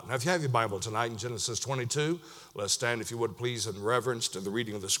Now, if you have your Bible tonight in Genesis 22, let's stand, if you would, please, in reverence to the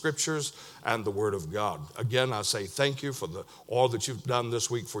reading of the Scriptures and the Word of God. Again, I say thank you for all that you've done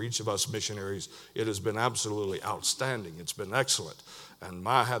this week for each of us missionaries. It has been absolutely outstanding. It's been excellent. And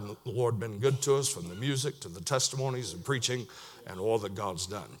had the Lord been good to us, from the music to the testimonies and preaching and all that God's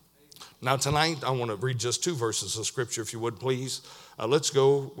done. Now, tonight, I want to read just 2 verses of Scripture, if you would, please. Let's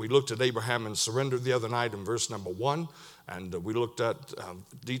go. We looked at Abraham and surrender the other night in verse number 1, and we looked at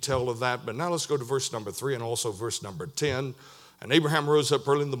detail of that. But now let's go to verse number 3 and also verse number 10. And Abraham rose up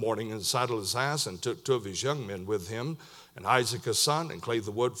early in the morning and saddled his ass and took 2 of his young men with him, and Isaac his son, and clave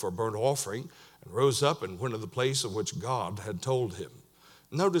the wood for a burnt offering, and rose up and went to the place of which God had told him.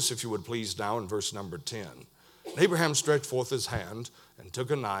 Notice, if you would please, now in verse number 10. And Abraham stretched forth his hand and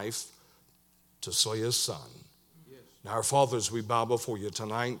took a knife to slay his son. Yes. Now, our fathers, we bow before you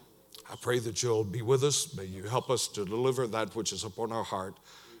tonight. I pray that you'll be with us. May you help us to deliver that which is upon our heart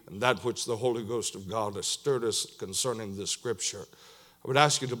and that which the Holy Ghost of God has stirred us concerning this Scripture. I would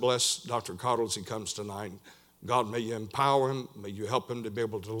ask you to bless Dr. Cottle as he comes tonight. God, may you empower him. May you help him to be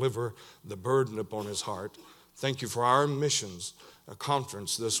able to deliver the burden upon his heart. Thank you for our missions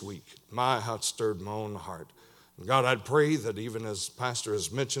conference this week. How it stirred my own heart. And God, I'd pray that even as Pastor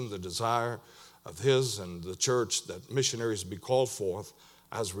has mentioned, the desire of his and the church, that missionaries be called forth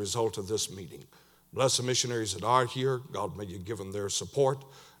as a result of this meeting. Bless the missionaries that are here. God, may you give them their support.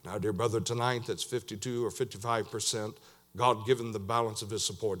 Now, dear brother, tonight that's 52 or 55%. God, give him the balance of his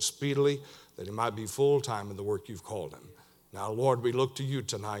support speedily, that he might be full-time in the work you've called him. Now, Lord, we look to you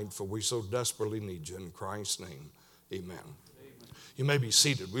tonight, for we so desperately need you. In Christ's name, amen. You may be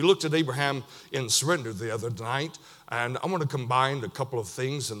seated. We looked at Abraham in surrender the other night, and I want to combine a couple of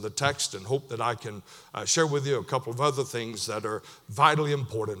things in the text and hope that I can share with you a couple of other things that are vitally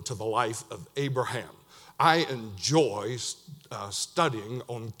important to the life of Abraham. I enjoy studying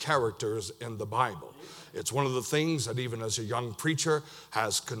on characters in the Bible. It's one of the things that even as a young preacher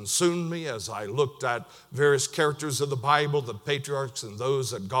has consumed me as I looked at various characters of the Bible, the patriarchs and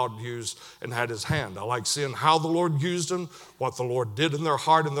those that God used and had his hand. I like seeing how the Lord used them, what the Lord did in their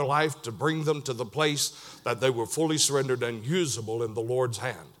heart and their life to bring them to the place that they were fully surrendered and usable in the Lord's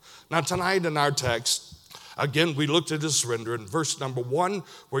hand. Now tonight in our text, again, we looked at his surrender in verse number 1,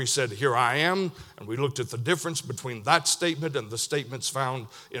 where he said, "Here I am." And we looked at the difference between that statement and the statements found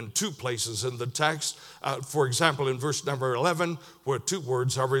in 2 places in the text. For example, in verse number 11, where 2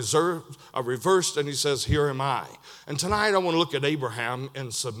 words are reversed, and he says, "Here am I." And tonight I want to look at Abraham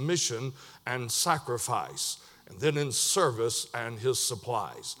in submission and sacrifice, and then in service and his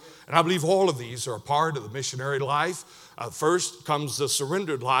supplies. And I believe all of these are a part of the missionary life. First comes the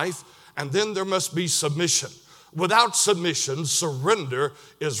surrendered life, and then there must be submission. Without submission, surrender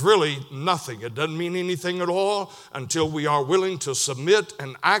is really nothing. It doesn't mean anything at all until we are willing to submit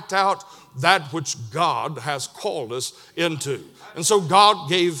and act out that which God has called us into. And so God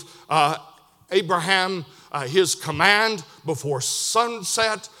gave Abraham his command before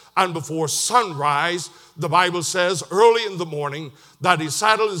sunset and before sunrise. The Bible says early in the morning that he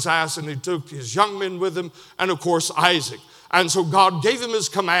saddled his ass and he took his young men with him, and of course Isaac. And so God gave him his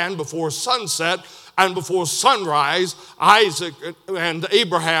command before sunset, and before sunrise, Isaac and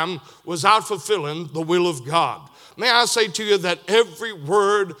Abraham was out fulfilling the will of God. May I say to you that every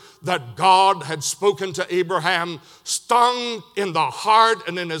word that God had spoken to Abraham stung in the heart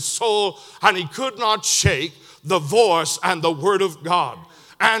and in his soul, and he could not shake the voice and the word of God.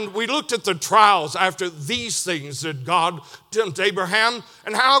 And we looked at the trials after these things that God tempt Abraham,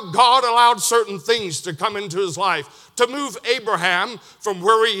 and how God allowed certain things to come into his life to move Abraham from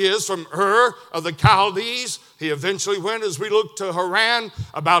where he is, from Ur of the Chaldees. He eventually went, as we looked, to Haran,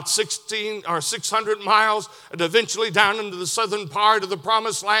 about 600 miles, and eventually down into the southern part of the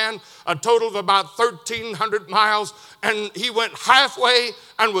Promised Land, a total of about 1,300 miles. And he went halfway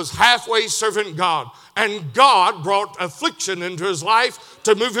and was halfway serving God. And God brought affliction into his life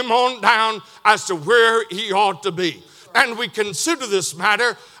to move him on down as to where he ought to be. And we consider this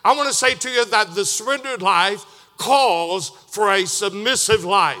matter. I want to say to you that the surrendered life calls for a submissive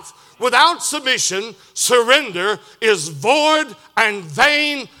life. Without submission, surrender is void and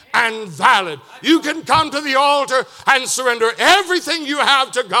vain and valid. You can come to the altar and surrender everything you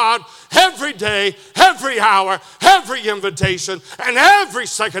have to God every day, every hour, every invitation, and every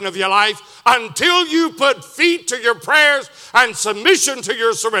second of your life until you put feet to your prayers and submission to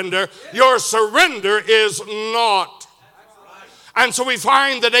your surrender. Your surrender is naught. And so we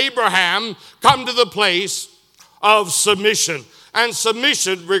find that Abraham come to the place of submission. And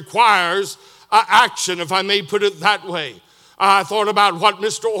submission requires action, if I may put it that way. I thought about what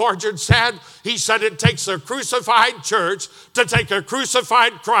Mr. Orchard said. He said it takes a crucified church to take a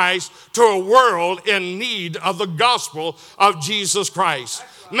crucified Christ to a world in need of the gospel of Jesus Christ.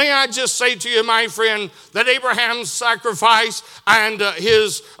 May I just say to you, my friend, that Abraham's sacrifice and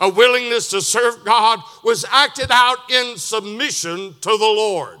his willingness to serve God was acted out in submission to the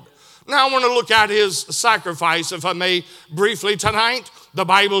Lord. Now I want to look at his sacrifice, if I may, briefly tonight. The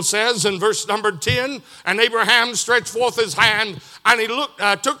Bible says in verse number 10, and Abraham stretched forth his hand, and he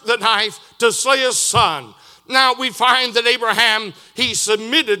took the knife to slay his son. Now we find that Abraham, he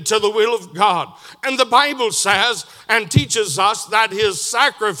submitted to the will of God. And the Bible says and teaches us that his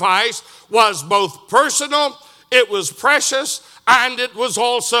sacrifice was both personal, it was precious, and it was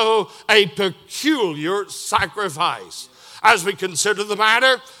also a peculiar sacrifice. As we consider the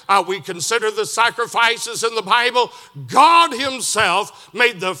matter, we consider the sacrifices in the Bible. God himself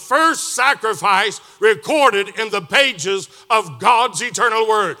made the first sacrifice recorded in the pages of God's eternal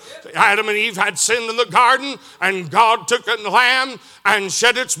word. Adam and Eve had sinned in the garden, and God took a lamb and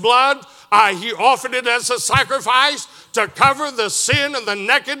shed its blood. He offered it as a sacrifice to cover the sin and the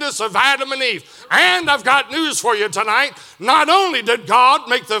nakedness of Adam and Eve. And I've got news for you tonight. Not only did God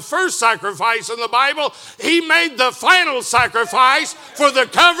make the first sacrifice in the Bible, he made the final sacrifice for the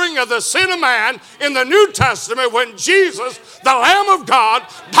covering of the sin of man in the New Testament when Jesus, the Lamb of God,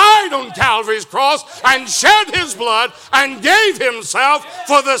 died on Calvary's cross and shed his blood and gave himself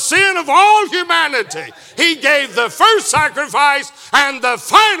for the sin of all humanity. He gave the first sacrifice and the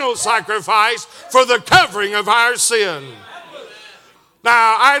final sacrifice for the covering of our sin.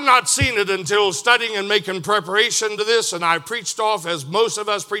 Now, I've not seen it until studying and making preparation to this, and I preached off, as most of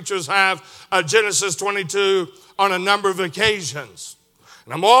us preachers have, Genesis 22 on a number of occasions.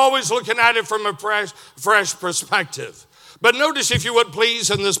 And I'm always looking at it from a fresh perspective. But notice, if you would please,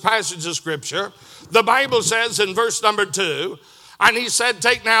 in this passage of Scripture, the Bible says in verse number 2, and he said,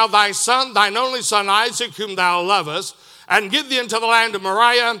 take now thy son, thine only son Isaac, whom thou lovest, and get thee into the land of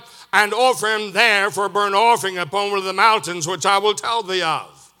Moriah, and offer him there for a burnt offering upon one of the mountains, which I will tell thee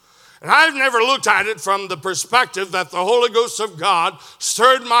of. And I've never looked at it from the perspective that the Holy Ghost of God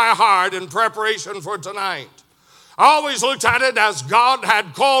stirred my heart in preparation for tonight. I always looked at it as God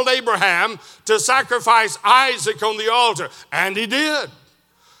had called Abraham to sacrifice Isaac on the altar, and he did.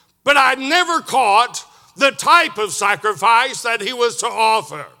 But I never caught the type of sacrifice that he was to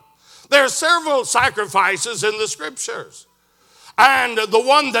offer. There are several sacrifices in the Scriptures. And the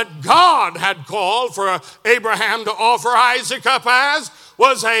one that God had called for Abraham to offer Isaac up as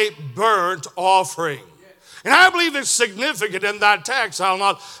was a burnt offering. And I believe it's significant in that text. I'll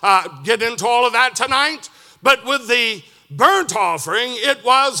not get into all of that tonight. But with the burnt offering, it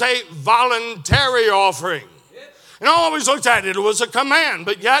was a voluntary offering. And I always looked at it, it was a command,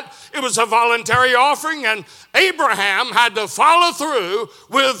 but yet it was a voluntary offering, and Abraham had to follow through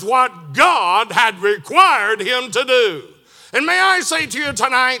with what God had required him to do. And may I say to you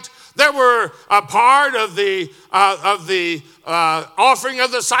tonight, there were a part of the offering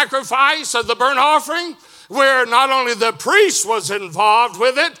of the sacrifice, of the burnt offering, where not only the priest was involved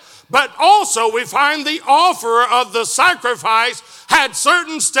with it, but also we find the offerer of the sacrifice had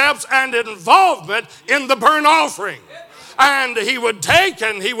certain steps and involvement in the burnt offering. And he would take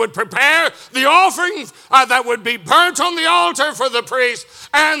and he would prepare the offering that would be burnt on the altar for the priest.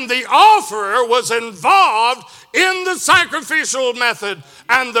 And the offerer was involved in the sacrificial method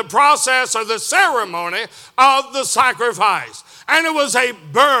and the process or the ceremony of the sacrifice. And it was a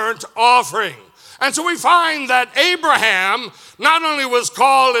burnt offering. And so we find that Abraham not only was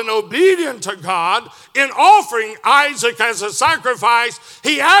called and obedient to God in offering Isaac as a sacrifice,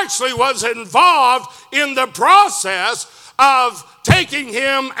 he actually was involved in the process of taking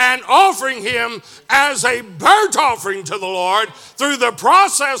him and offering him as a burnt offering to the Lord through the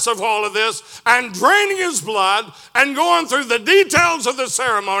process of all of this and draining his blood and going through the details of the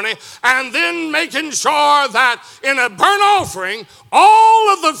ceremony and then making sure that in a burnt offering,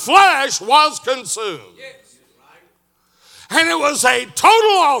 all of the flesh was consumed. And it was a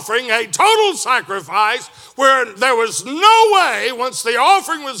total offering, a total sacrifice where there was no way, once the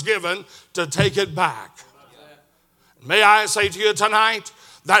offering was given, to take it back. May I say to you tonight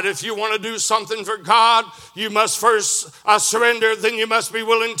that if you want to do something for God, you must first surrender, then you must be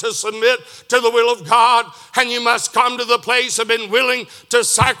willing to submit to the will of God, and you must come to the place of being willing to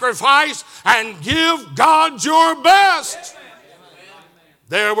sacrifice and give God your best.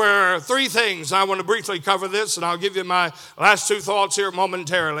 There were three things. I want to briefly cover this, and I'll give you my last two thoughts here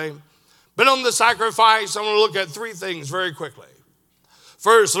momentarily. But on the sacrifice, I want to look at three things very quickly.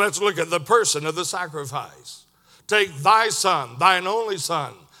 First, let's look at the person of the sacrifice. Take thy son, thine only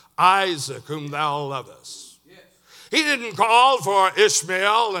son, Isaac, whom thou lovest. Yes. He didn't call for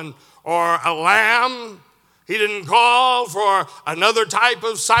Ishmael or a lamb. He didn't call for another type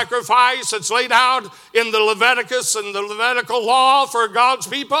of sacrifice that's laid out in the Leviticus and the Levitical law for God's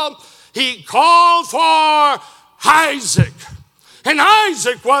people. He called for Isaac. And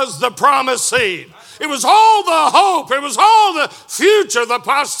Isaac was the promised seed. It was all the hope. It was all the future, the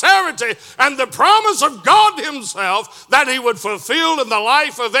posterity, and the promise of God himself that he would fulfill in the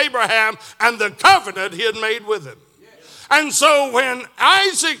life of Abraham and the covenant he had made with him. And so when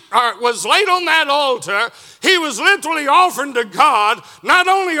Isaac was laid on that altar, he was literally offering to God not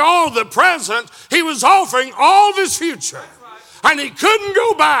only all the present, he was offering all of his future. And he couldn't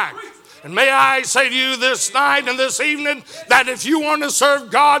go back. And may I say to you this night and this evening that if you want to serve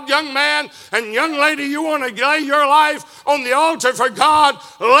God, young man and young lady, you want to lay your life on the altar for God,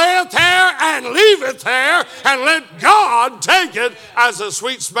 lay it there and leave it there and let God take it as a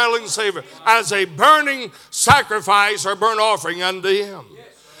sweet smelling savor, as a burning sacrifice or burnt offering unto him.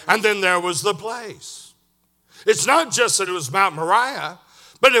 And then there was the place. It's not just that it was Mount Moriah,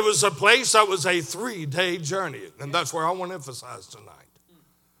 but it was a place that was a 3-day journey. And that's where I want to emphasize tonight.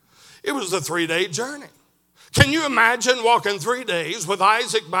 It was a 3-day journey. Can you imagine walking 3 days with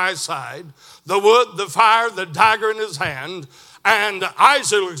Isaac by his side, the wood, the fire, the dagger in his hand, and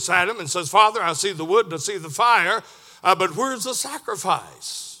Isaac looks at him and says, Father, I see the wood, I see the fire, but where's the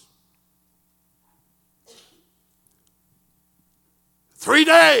sacrifice? 3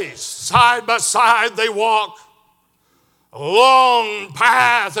 days, side by side they walk. A long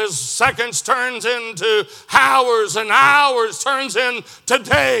path as seconds turns into hours and hours turns into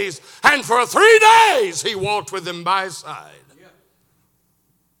days. And for 3 days he walked with him by his side.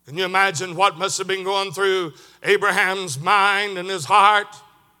 Can you imagine what must have been going through Abraham's mind and his heart?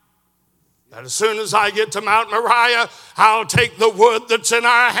 That as soon as I get to Mount Moriah, I'll take the wood that's in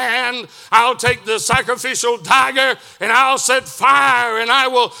our hand, I'll take the sacrificial dagger, and I'll set fire, and I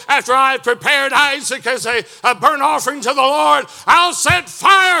will, after I've prepared Isaac as a burnt offering to the Lord, I'll set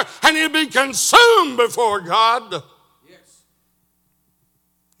fire, and he'll be consumed before God. Yes.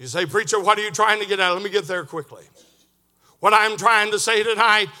 You say, preacher, what are you trying to get at? Let me get there quickly. What I'm trying to say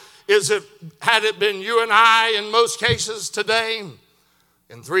tonight is that had it been you and I in most cases today,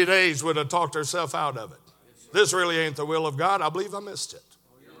 in 3 days, we'd have talked ourselves out of it. This really ain't the will of God. I believe I missed it.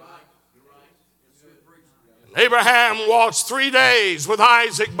 And Abraham walks 3 days with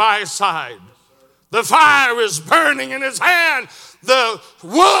Isaac by his side. The fire is burning in his hand. The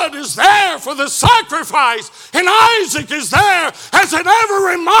wood is there for the sacrifice. And Isaac is there as an ever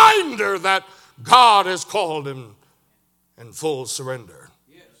reminder that God has called him in full surrender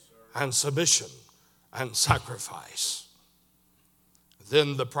and submission and sacrifice.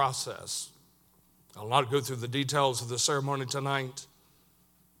 Then the process. I'll not go through the details of the ceremony tonight,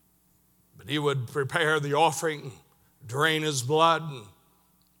 but he would prepare the offering, drain his blood, and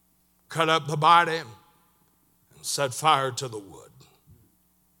cut up the body, and set fire to the wood.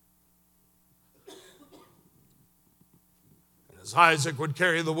 And as Isaac would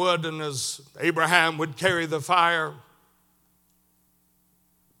carry the wood, and as Abraham would carry the fire,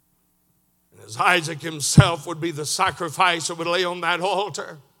 as Isaac himself would be the sacrifice that would lay on that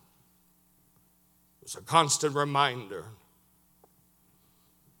altar, it was a constant reminder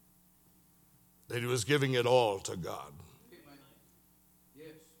that he was giving it all to God. Yes.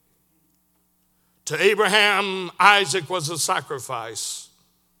 To Abraham, Isaac was a sacrifice,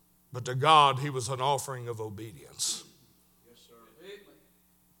 but to God, he was an offering of obedience. Yes, sir.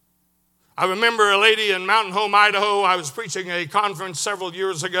 I remember a lady in Mountain Home, Idaho. I was preaching a conference several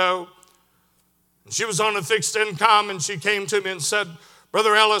years ago. She was on a fixed income, and she came to me and said,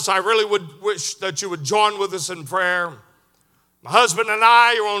 Brother Ellis, I really would wish that you would join with us in prayer. My husband and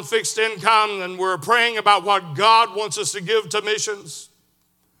I are on fixed income, and we're praying about what God wants us to give to missions.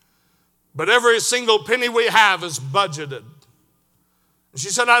 But every single penny we have is budgeted. And she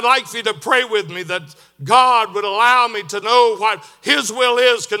said, I'd like for you to pray with me that God would allow me to know what his will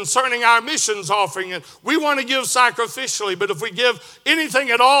is concerning our missions offering. And we want to give sacrificially, but if we give anything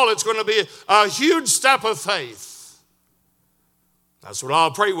at all, it's going to be a huge step of faith. That's what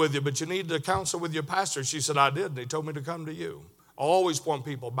I'll pray with you, but you need to counsel with your pastor. She said, I did, and he told me to come to you. I always point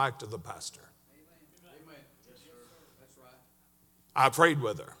people back to the pastor. Amen. Yes, sir. That's right. I prayed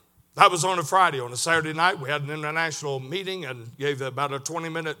with her. That was on a Friday. On a Saturday night, we had an international meeting and gave about a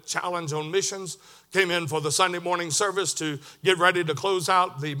 20-minute challenge on missions. Came in for the Sunday morning service to get ready to close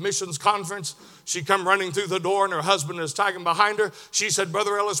out the missions conference. She come running through the door, and her husband is tagging behind her. She said,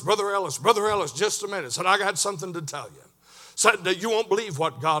 Brother Ellis, just a minute. Said, I got something to tell you. Said, you won't believe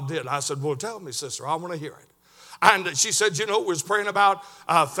what God did. I said, well, tell me, sister. I want to hear it. And she said, we was praying about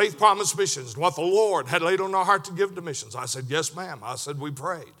Faith Promise Missions, what the Lord had laid on our heart to give to missions. I said, yes, ma'am. I said, we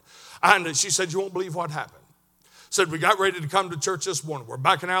prayed. And she said, you won't believe what happened. Said, we got ready to come to church this morning. We're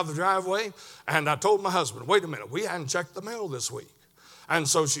backing out of the driveway, and I told my husband, wait a minute, we hadn't checked the mail this week. And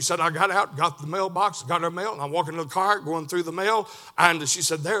so she said, I got out, got the mailbox, got her mail, and I'm walking to the car, going through the mail, and she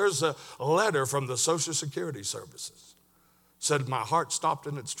said, there's a letter from the Social Security Services. Said, my heart stopped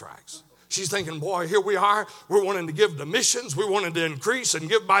in its tracks. She's thinking, boy, here we are. We're wanting to give to missions. We wanted to increase and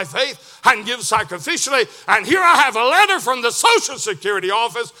give by faith and give sacrificially. And here I have a letter from the Social Security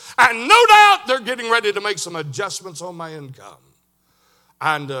office, and no doubt they're getting ready to make some adjustments on my income.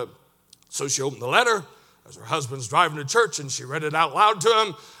 And so she opened the letter as her husband's driving to church, and she read it out loud to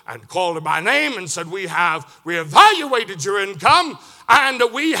him and called her by name and said, we evaluated your income, and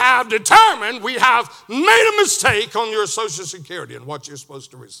we have determined we have made a mistake on your Social Security and what you're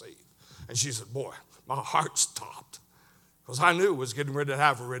supposed to receive. And she said, boy, my heart stopped because I knew it was getting ready to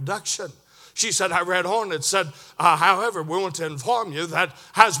have a reduction. She said, I read on, it said, however, we want to inform you that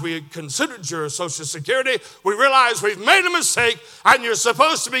as we considered your Social Security, we realized we've made a mistake and you're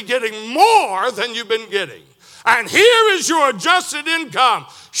supposed to be getting more than you've been getting. And here is your adjusted income.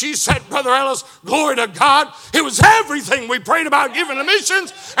 She said, Brother Ellis, glory to God. It was everything we prayed about giving to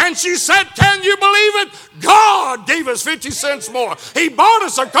missions. And she said, can you believe it? God gave us 50 cents more. He bought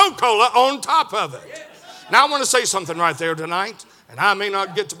us a Coca-Cola on top of it. Now I want to say something right there tonight, and I may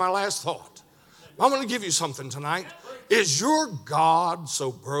not get to my last thought. I want to give you something tonight. Is your God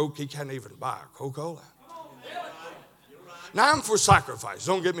so broke he can't even buy a Coca-Cola? Now I'm for sacrifice,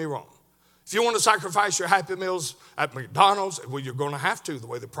 don't get me wrong. If you want to sacrifice your Happy Meals at McDonald's, well, you're going to have to, the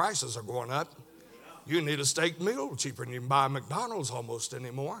way the prices are going up. You need a steak meal cheaper than you can buy at McDonald's almost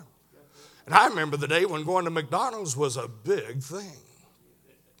anymore. And I remember the day when going to McDonald's was a big thing.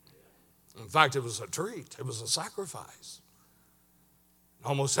 In fact, it was a treat. It was a sacrifice.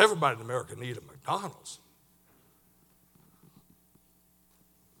 Almost everybody in America needed McDonald's.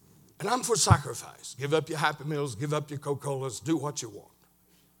 And I'm for sacrifice. Give up your Happy Meals, give up your Coca-Colas, do what you want.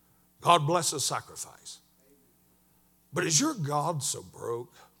 God blesses sacrifice. But is your God so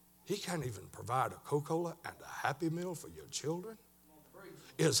broke, he can't even provide a Coca-Cola and a Happy Meal for your children?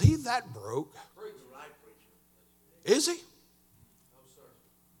 Is he that broke? Is he?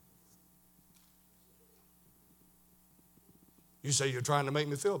 You say you're trying to make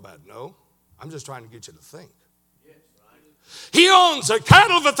me feel bad. No, I'm just trying to get you to think. He owns the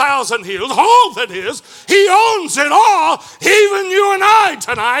cattle of 1,000 hills, all that is. He owns it all, even you and I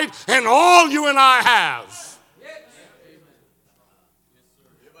tonight, and all you and I have.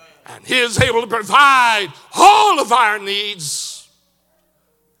 And he is able to provide all of our needs.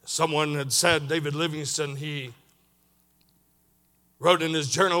 Someone had said, David Livingstone, he wrote in his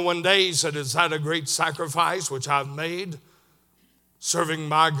journal one day, he said, is that a great sacrifice which I've made? Serving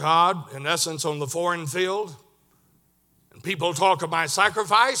my God, in essence, on the foreign field. And people talk of my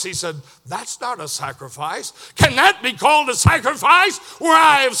sacrifice. He said, that's not a sacrifice. Can that be called a sacrifice where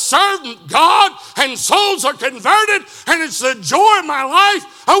I have served God and souls are converted and it's the joy of my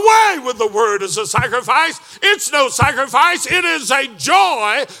life? Away with the word as a sacrifice. It's no sacrifice. It is a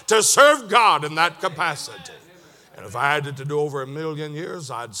joy to serve God in that capacity. And if I had it to do over 1,000,000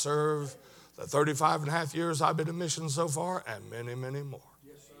 years, I'd serve the 35 and a half years I've been in mission so far, and many, many more.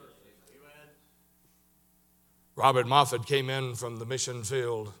 Yes, sir. Amen. Robert Moffat came in from the mission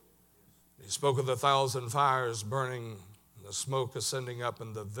field. He spoke of the 1,000 fires burning, and the smoke ascending up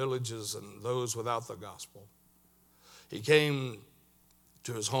in the villages and those without the gospel. He came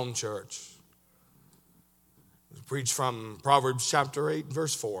to his home church. He preached from Proverbs chapter 8,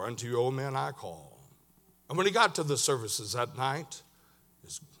 verse 4, unto you, O men, I call. And when he got to the services that night,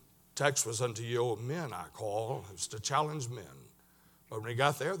 text was unto you, O men, I call. It was to challenge men. But when he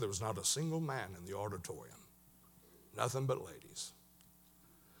got there was not a single man in the auditorium. Nothing but ladies.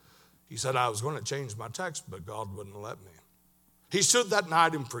 He said, I was going to change my text, but God wouldn't let me. He stood that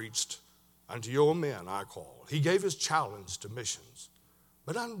night and preached, unto you, O men, I call. He gave his challenge to missions.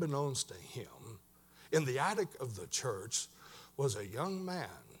 But unbeknownst to him, in the attic of the church was a young man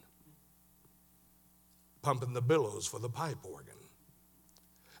pumping the billows for the pipe organ.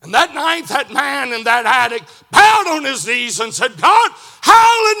 And that night, that man in that attic bowed on his knees and said, God,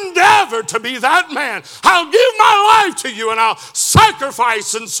 I'll endeavor to be that man. I'll give my life to you and I'll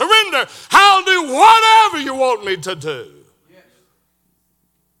sacrifice and surrender. I'll do whatever you want me to do. Yes.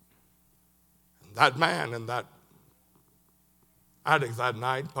 And that man in that attic that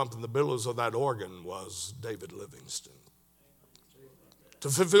night, pumping the billows of that organ, was David Livingstone. To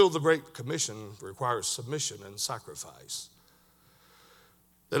fulfill the Great Commission requires submission and sacrifice.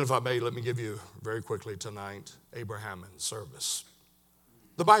 Then, if I may, let me give you very quickly tonight Abraham in service.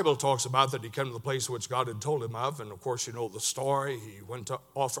 The Bible talks about that he came to the place which God had told him of, and of course you know the story. He went to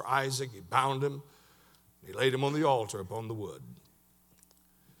offer Isaac, he bound him, he laid him on the altar upon the wood.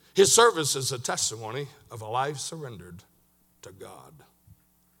 His service is a testimony of a life surrendered to God.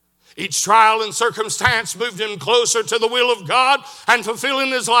 Each trial and circumstance moved him closer to the will of God and fulfilling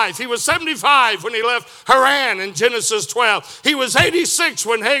his life. He was 75 when he left Haran in Genesis 12. He was 86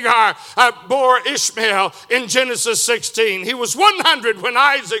 when Hagar bore Ishmael in Genesis 16. He was 100 when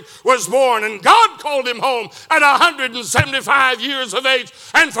Isaac was born, and God called him home at 175 years of age.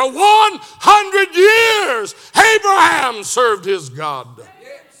 And for 100 years, Abraham served his God.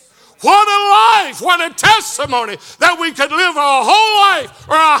 What a life, what a testimony that we could live our whole life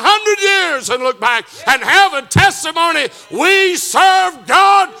or 100 years and look back and have a testimony. We serve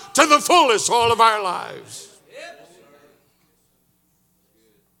God to the fullest all of our lives.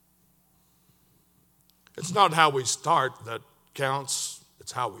 It's not how we start that counts,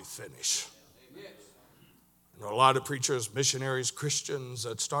 it's how we finish. There are a lot of preachers, missionaries, Christians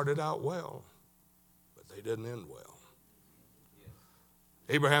that started out well, but they didn't end well.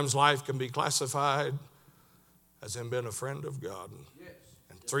 Abraham's life can be classified as him being a friend of God.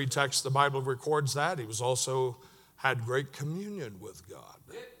 In 3 texts, the Bible records that. He was also had great communion with God.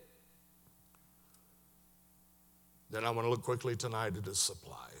 Then I want to look quickly tonight at his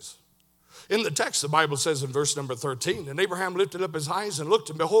supplies. In the text, the Bible says in verse number 13, and Abraham lifted up his eyes and looked,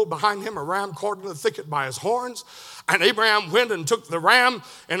 and behold, behind him a ram caught in the thicket by his horns. And Abraham went and took the ram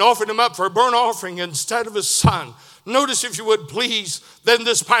and offered him up for a burnt offering instead of his son. Notice, if you would please, then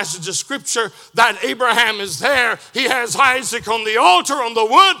this passage of scripture that Abraham is there. He has Isaac on the altar on the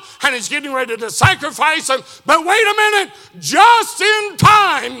wood, and he's getting ready to sacrifice him. But wait a minute, just in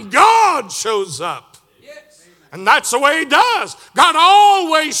time, God shows up. And that's the way he does. God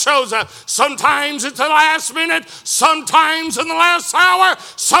always shows up. Sometimes it's the last minute, sometimes in the last hour,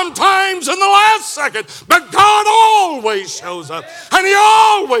 sometimes in the last second. But God always shows up, and he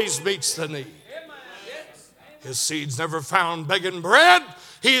always meets the need. His seed's never found begging bread.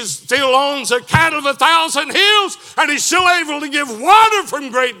 He still owns the cattle of 1,000 hills, and he's still able to give water from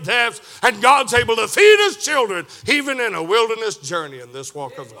great depths. And God's able to feed his children, even in a wilderness journey in this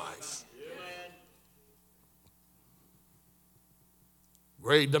walk of life.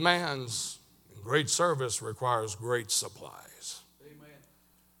 Great demands and great service requires great supplies. Amen.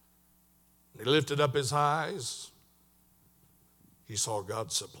 He lifted up his eyes. He saw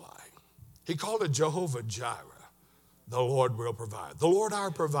God supply. He called it Jehovah Jireh. The Lord will provide. The Lord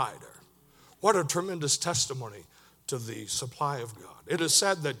our provider. What a tremendous testimony to the supply of God. It is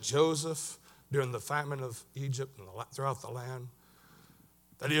said that Joseph, during the famine of Egypt and throughout the land,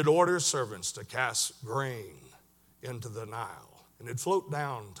 that he had ordered servants to cast grain into the Nile. And it'd float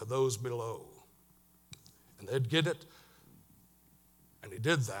down to those below. And they'd get it. And he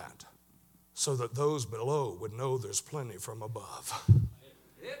did that so that those below would know there's plenty from above.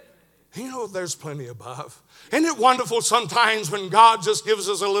 You know there's plenty above. Isn't it wonderful sometimes when God just gives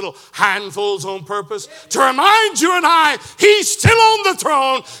us a little handfuls on purpose to remind you and I, he's still on the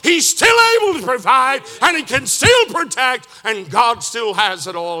throne, he's still able to provide, and he can still protect, and God still has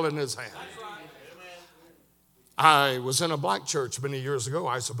it all in his hand. I was in a black church many years ago.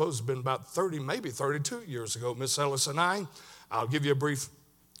 I suppose it's been about 30, maybe 32 years ago. Miss Ellis and I'll give you a brief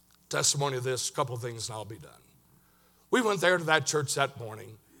testimony of this, a couple of things, and I'll be done. We went there to that church that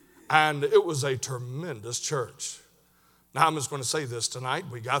morning, and it was a tremendous church. Now, I'm just going to say this tonight.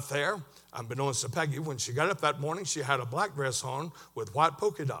 We got there. Unbeknownst to Peggy, when she got up that morning, she had a black dress on with white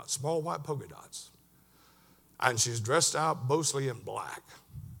polka dots, small white polka dots. And she's dressed out mostly in black.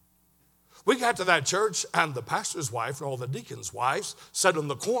 We got to that church, and the pastor's wife and all the deacons' wives sat in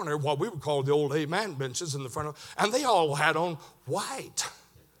the corner, what we would call the old amen benches in the front of, and they all had on white.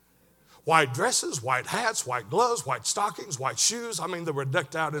 White dresses, white hats, white gloves, white stockings, white shoes. I mean, they were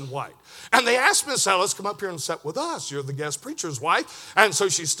decked out in white. And they asked Miss Ellis, come up here and sit with us. You're the guest preacher's wife. And so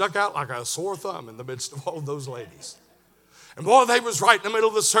she stuck out like a sore thumb in the midst of all of those ladies. And boy, they was right in the middle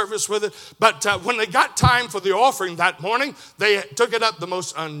of the service with it. But when they got time for the offering that morning, they took it up the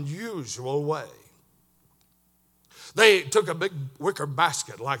most unusual way. They took a big wicker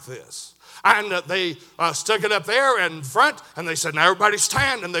basket like this. And they stuck it up there in front, and they said, now everybody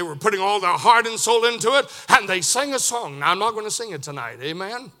stand. And they were putting all their heart and soul into it. And they sang a song. Now, I'm not going to sing it tonight,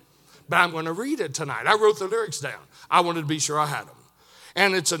 amen? But I'm going to read it tonight. I wrote the lyrics down. I wanted to be sure I had them.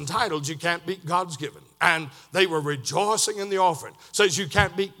 And it's entitled, You Can't Beat God's Given. and they were rejoicing in the offering. Says you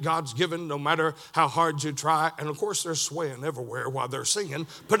can't beat God's giving no matter how hard you try. And of course, they're swaying everywhere while they're singing,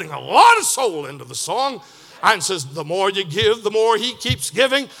 putting a lot of soul into the song. And says, the more you give, the more he keeps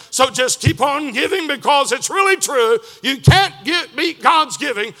giving. So just keep on giving, because it's really true. You can't beat God's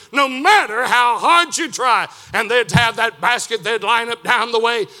giving no matter how hard you try. And they'd have that basket. They'd line up down the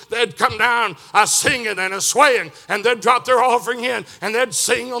way. They'd come down a singing and a swaying. And they'd drop their offering in. And they'd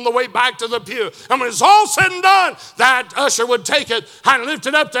sing on the way back to the pew. And when it's all said and done, that usher would take it and lift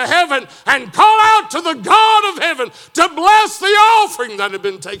it up to heaven and call out to the God of heaven to bless the offering that had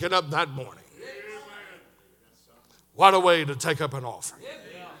been taken up that morning. What a way to take up an offering.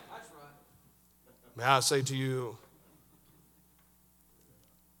 Yeah, that's right. May I say to you,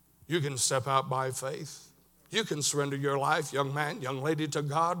 you can step out by faith. You can surrender your life, young man, young lady, to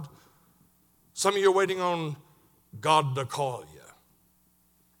God. Some of you are waiting on God to call you.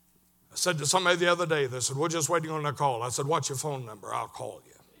 I said to somebody the other day, they said, we're just waiting on a call. I said, what's your phone number? I'll call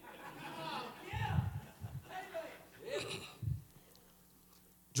you.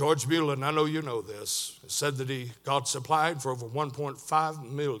 George Mueller, and I know you know this, said that God supplied for over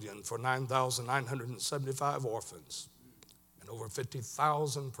 1.5 million for 9,975 orphans and over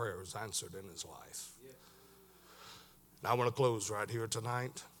 50,000 prayers answered in his life. Now I want to close right here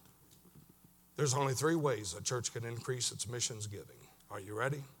tonight. There's only 3 ways a church can increase its missions giving. Are you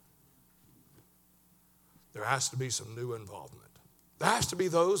ready? There has to be some new involvement. There has to be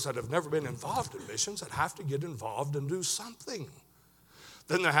those that have never been involved in missions that have to get involved and do something.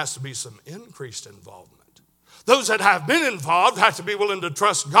 Then there has to be some increased involvement. Those that have been involved have to be willing to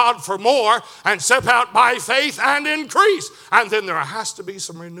trust God for more and step out by faith and increase. And then there has to be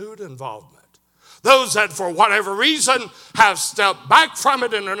some renewed involvement. Those that for whatever reason have stepped back from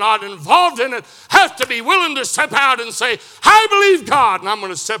it and are not involved in it have to be willing to step out and say, I believe God, and I'm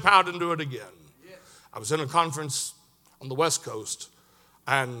going to step out and do it again. Yes. I was in a conference on the West Coast,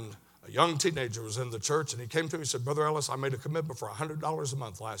 and a young teenager was in the church, and he came to me and said, Brother Ellis, I made a commitment for $100 a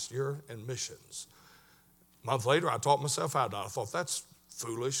month last year in missions. A month later, I talked myself out of it. I thought, that's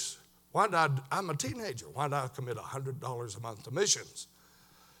foolish. I'm a teenager. Why did I commit $100 a month to missions?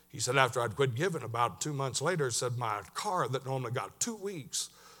 He said, after I'd quit giving, about 2 months later, said my car that normally got 2 weeks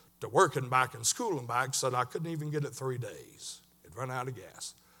to working back and school and back, said I couldn't even get it 3 days. It run out of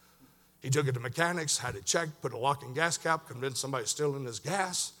gas. He took it to mechanics, had it checked, put a lock and gas cap, convinced somebody stealing his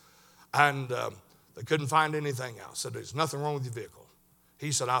gas. And they couldn't find anything else. Said, there's nothing wrong with your vehicle.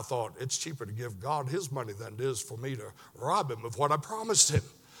 He said, I thought it's cheaper to give God his money than it is for me to rob him of what I promised him.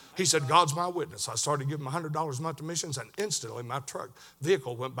 He said, God's my witness. I started giving him $100 a month to missions, and instantly my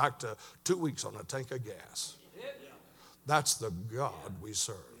vehicle went back to 2 weeks on a tank of gas. That's the God we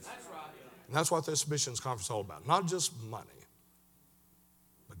serve. And that's what this missions conference is all about. Not just money,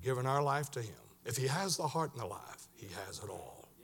 but giving our life to him. If he has the heart and the life, he has it all.